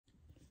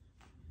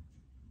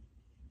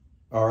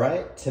All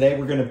right, today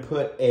we're gonna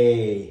put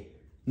a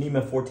NEMA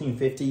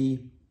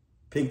 1450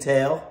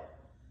 Pigtail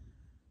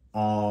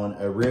on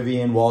a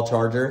Rivian wall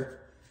charger.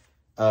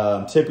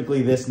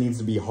 Typically this needs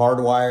to be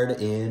hardwired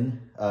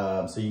in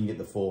so you can get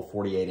the full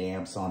 48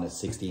 amps on a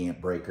 60 amp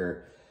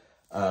breaker.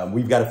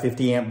 We've got a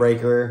 50 amp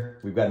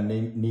breaker. We've got a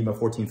NEMA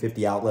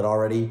 1450 outlet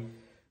already.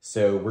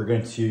 So we're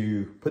going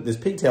to put this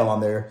Pigtail on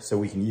there so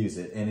we can use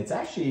it. And it's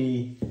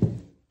actually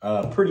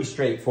a pretty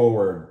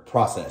straightforward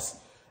process.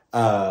 So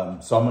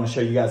I'm going to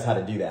show you guys how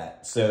to do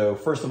that. So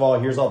first of all,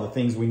 here's all the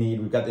things we need.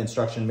 We've got the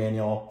instruction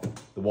manual,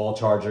 the wall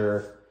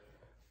charger.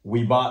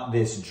 We bought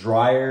this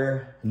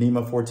dryer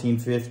NEMA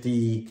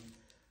 1450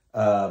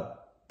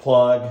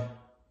 plug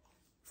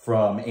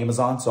from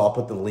Amazon. So I'll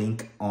put the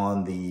link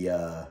on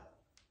the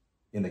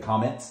in the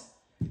comments.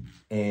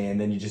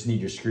 And then you just need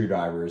your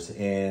screwdrivers.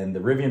 And the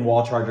Rivian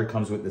wall charger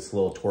comes with this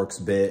little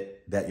Torx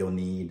bit that you'll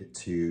need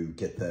to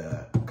get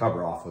the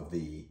cover off of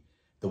the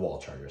wall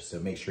charger. So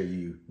make sure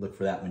you look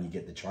for that when you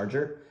get the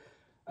charger.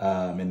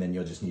 And then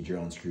you'll just need your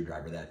own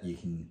screwdriver that you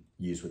can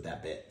use with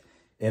that bit.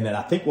 And then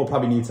I think we'll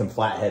probably need some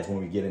flatheads when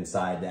we get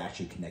inside to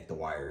actually connect the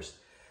wires.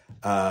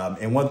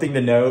 And one thing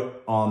to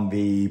note on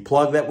the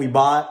plug that we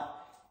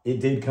bought, it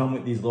did come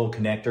with these little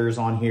connectors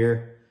on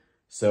here.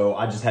 So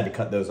I just had to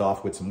cut those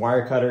off with some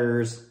wire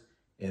cutters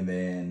and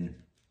then,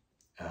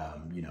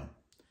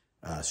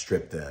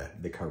 strip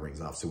the coverings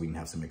off so we can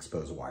have some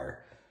exposed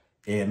wire.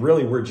 And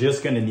really, we're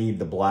just going to need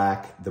the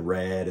black, the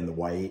red, and the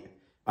white.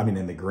 I mean,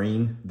 and the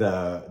green.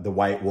 The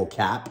white will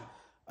cap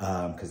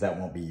because that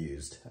won't be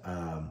used.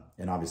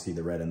 And obviously,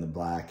 the red and the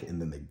black,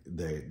 and then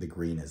the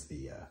green is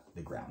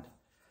the ground.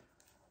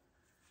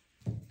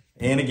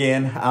 And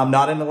again, I'm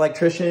not an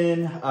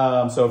electrician,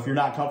 so if you're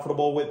not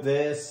comfortable with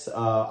this,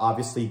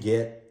 obviously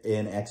get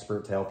an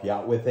expert to help you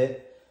out with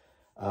it.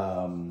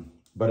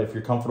 But if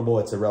you're comfortable,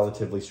 it's a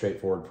relatively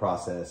straightforward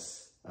process.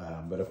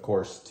 But of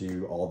course,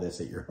 do all this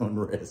at your own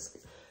risk.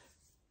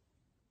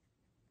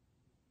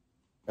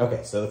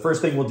 Okay, so the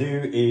first thing we'll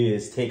do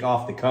is take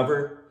off the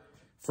cover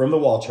from the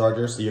wall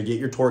charger. So you'll get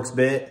your Torx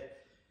bit,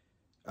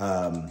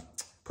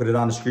 put it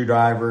on a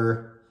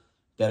screwdriver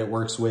that it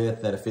works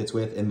with, that it fits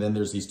with. And then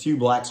there's these two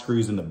black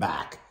screws in the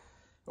back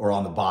or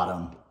on the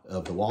bottom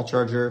of the wall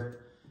charger.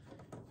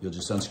 You'll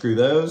just unscrew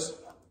those.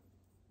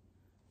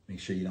 Make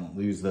sure you don't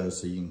lose those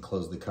so you can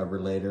close the cover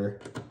later.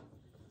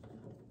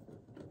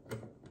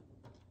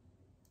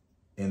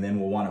 And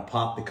then we'll want to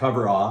pop the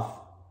cover off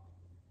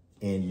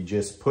and you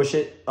just push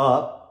it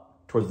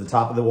up towards the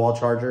top of the wall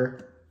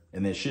charger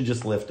and it should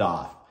just lift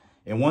off.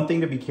 And one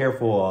thing to be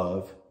careful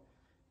of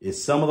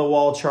is some of the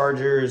wall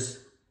chargers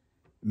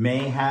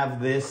may have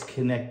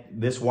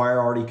this wire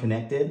already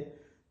connected.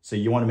 So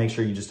you want to make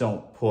sure you just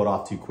don't pull it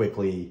off too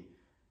quickly.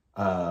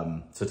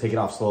 So take it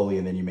off slowly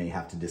and then you may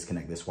have to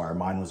disconnect this wire.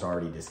 Mine was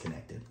already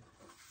disconnected.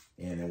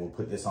 And then we'll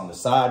put this on the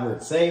side where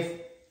it's safe.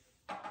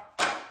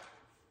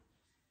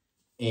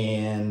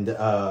 And,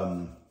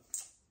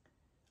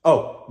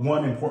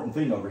 one important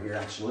thing over here,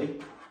 actually.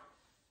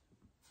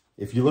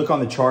 If you look on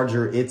the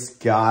charger, it's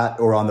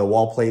got, or on the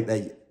wall plate,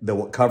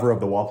 the cover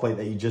of the wall plate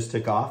that you just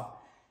took off,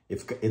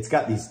 it's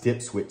got these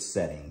dip switch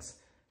settings.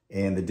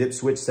 And the dip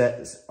switch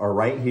sets are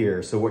right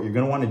here. So what you're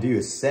going to want to do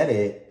is set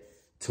it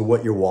to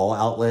what your wall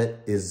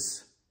outlet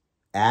is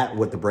at,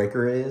 what the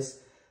breaker is,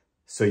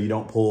 so you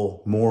don't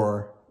pull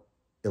more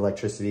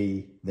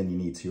electricity than you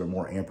need to or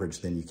more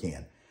amperage than you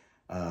can,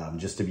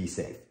 just to be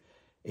safe.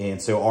 And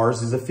so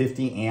ours is a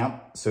 50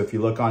 amp. So if you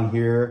look on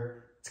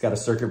here, it's got a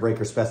circuit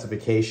breaker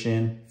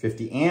specification,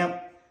 50 amp.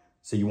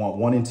 So you want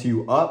 1 and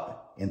 2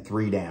 up and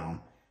 3 down.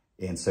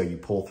 And so you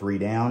pull 3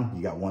 down,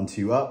 you got 1,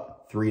 2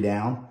 up, 3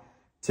 down.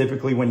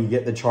 Typically when you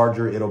get the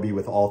charger, it'll be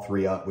with all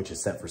 3 up, which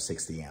is set for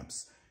 60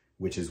 amps,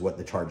 which is what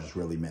the charger is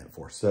really meant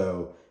for.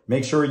 So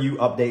make sure you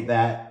update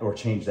that or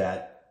change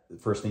that the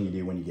first thing you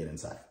do when you get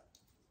inside.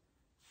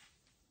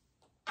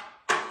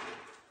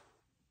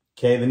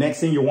 Okay, the next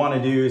thing you want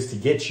to do is to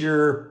get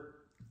your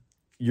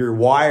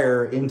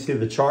wire into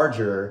the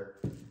charger.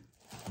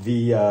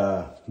 The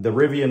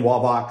Rivian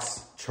wall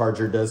box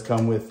charger does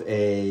come with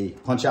a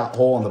punch out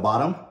hole on the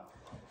bottom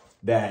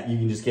that you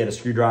can just get a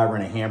screwdriver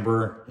and a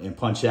hammer and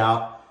punch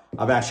out.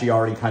 I've actually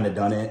already kind of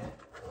done it,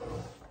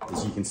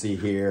 as you can see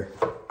here.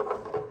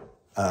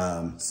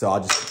 So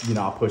I'll just,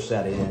 I'll push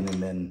that in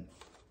and then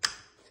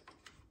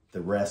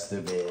the rest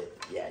of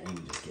it, yeah, you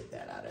can just get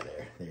that out of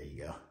there. There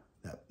you go.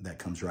 That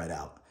comes right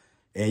out.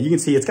 And you can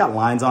see it's got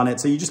lines on it.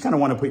 So you just kind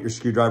of want to put your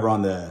screwdriver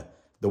on the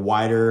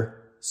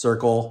wider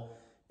circle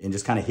and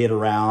just kind of hit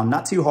around,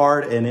 not too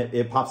hard, and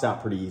it pops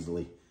out pretty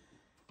easily.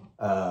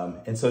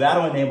 And so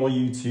that'll enable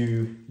you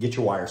to get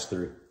your wires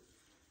through.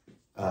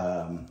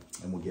 And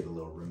we'll get a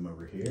little room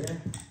over here.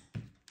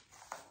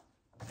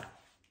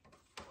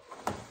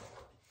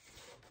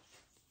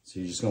 So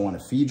you're just gonna want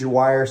to feed your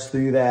wires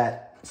through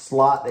that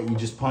slot that you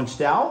just punched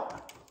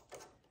out.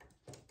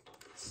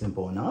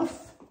 Simple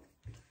enough.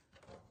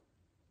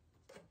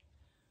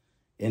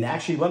 And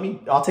actually,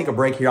 I'll take a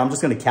break here. I'm just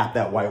gonna cap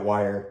that white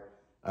wire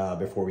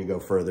before we go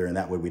further, and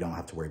that way we don't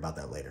have to worry about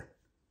that later.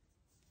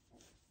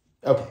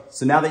 Okay,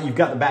 so now that you've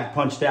got the back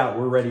punched out,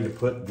 we're ready to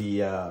put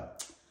the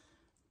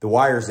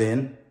wires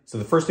in. So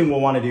the first thing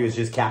we'll want to do is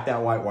just cap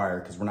that white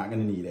wire because we're not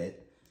going to need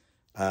it.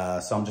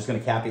 So I'm just going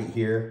to cap it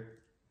here.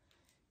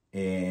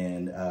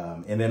 And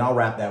then I'll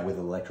wrap that with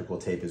electrical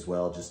tape as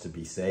well, just to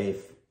be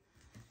safe.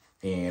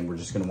 And we're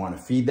just going to want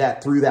to feed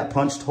that through that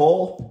punched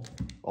hole,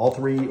 all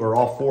 3 or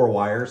all 4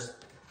 wires.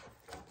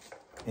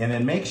 And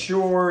then make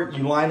sure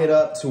you line it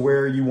up to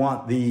where you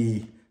want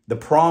the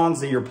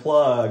prongs of your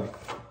plug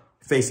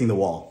facing the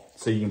wall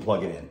so you can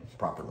plug it in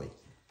properly.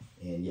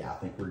 And yeah, I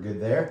think we're good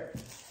there.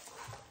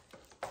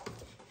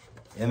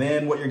 And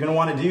then what you're going to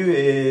want to do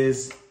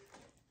is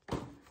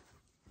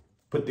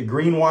put the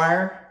green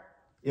wire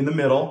in the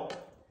middle,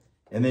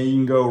 and then you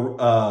can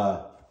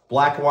go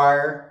black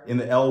wire in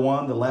the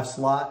L1, the left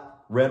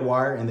slot, red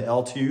wire in the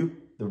L2,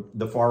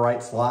 the far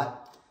right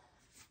slot,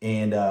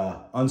 and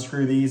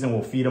unscrew these and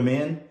we'll feed them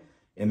in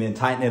and then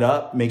tighten it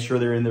up, make sure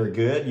they're in there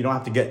good. You don't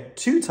have to get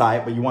too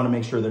tight, but you want to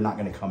make sure they're not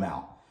going to come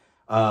out.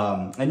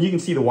 And you can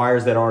see the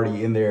wires that are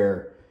already in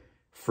there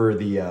for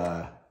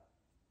the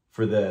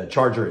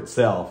charger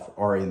itself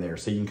are in there.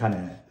 So you can kind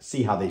of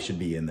see how they should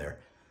be in there.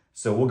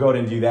 So we'll go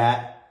ahead and do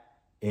that,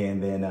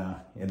 and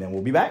then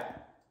we'll be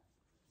back.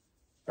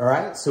 All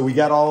right, so we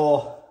got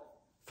all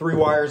 3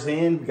 wires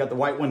in. We got the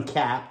white one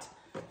capped.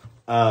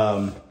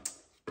 And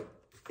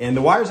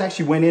the wires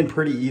actually went in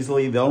pretty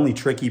easily. The only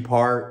tricky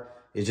part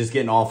is just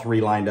getting all 3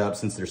 lined up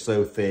since they're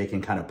so thick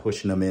and kind of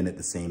pushing them in at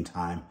the same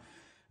time.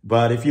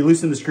 But if you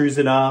loosen the screws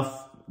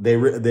enough, they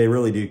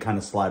really do kind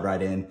of slide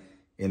right in.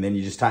 And then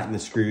you just tighten the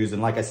screws.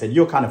 And like I said,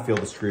 you'll kind of feel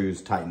the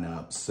screws tighten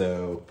up.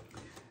 So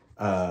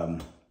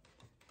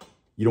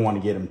you don't want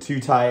to get them too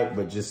tight,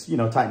 but just, you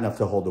know, tight enough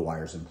to hold the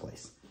wires in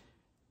place.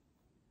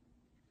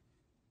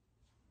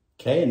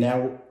 Okay, and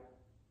now,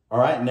 all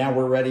right, now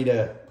we're ready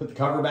to put the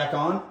cover back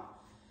on.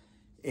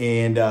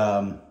 And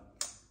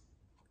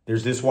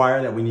there's this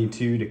wire that we need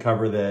to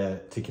cover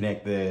to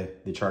connect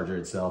the charger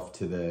itself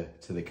to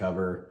the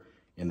cover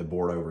and the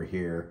board over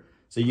here.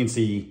 So you can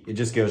see it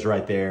just goes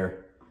right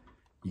there.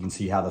 You can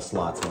see how the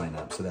slots line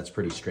up. So that's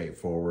pretty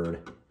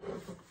straightforward.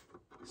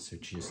 So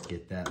just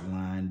get that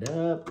lined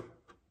up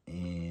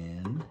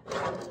and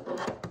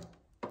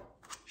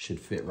should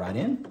fit right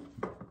in.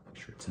 Make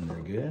sure it's in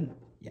there good.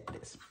 Yeah,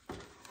 it is.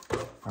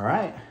 All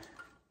right.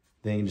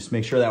 Then you just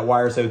make sure that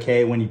wire's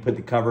okay when you put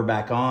the cover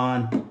back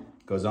on.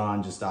 Goes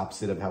on just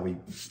opposite of how we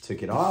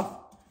took it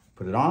off.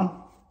 Put it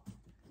on.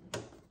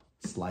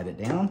 Slide it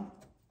down.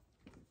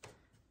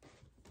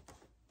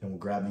 Then we'll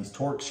grab these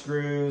Torx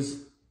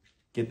screws,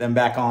 get them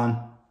back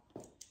on,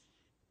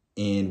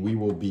 and we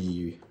will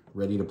be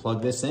ready to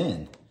plug this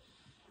in.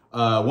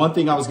 One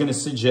thing I was going to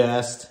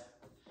suggest,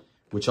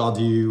 which I'll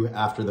do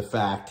after the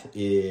fact,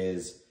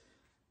 is,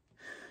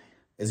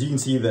 as you can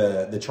see,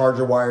 the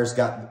charger wires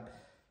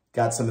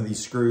got some of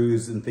these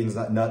screws and things,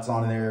 nuts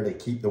on there to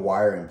keep the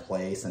wire in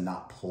place and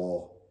not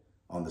pull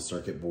on the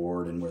circuit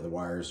board and where the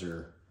wires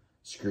are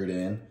screwed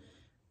in.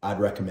 I'd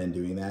recommend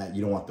doing that.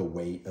 You don't want the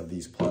weight of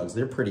these plugs.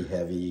 They're pretty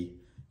heavy.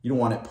 You don't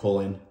want it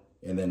pulling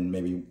and then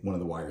maybe one of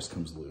the wires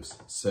comes loose.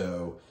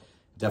 So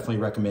definitely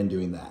recommend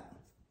doing that.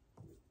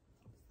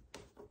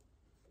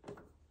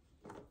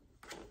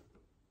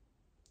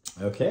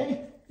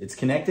 Okay, it's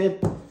connected.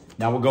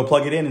 Now we'll go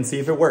plug it in and see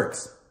if it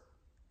works.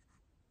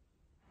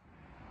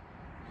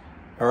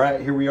 All right,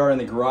 here we are in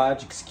the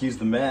garage. Excuse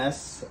the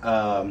mess.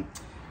 But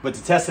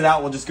to test it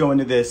out, we'll just go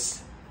into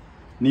this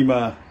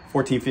NEMA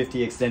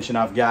 1450 extension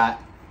I've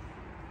got.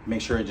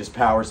 Make sure it just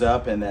powers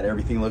up and that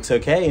everything looks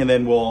okay, and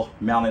then we'll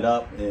mount it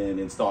up and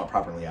install it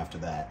properly after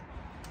that.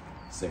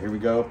 So here we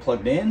go,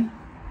 plugged in.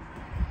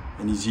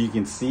 And as you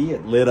can see,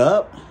 it lit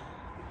up.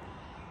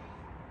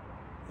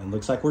 And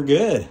looks like we're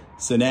good.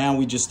 So now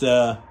we just,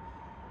 we'll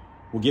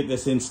get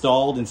this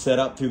installed and set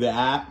up through the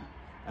app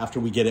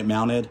after we get it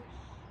mounted,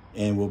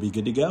 and we'll be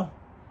good to go.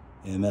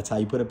 And that's how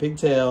you put a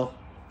Pigtail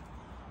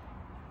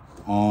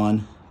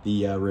on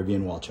the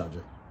Rivian wall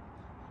charger.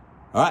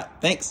 All right,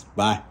 thanks,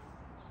 bye.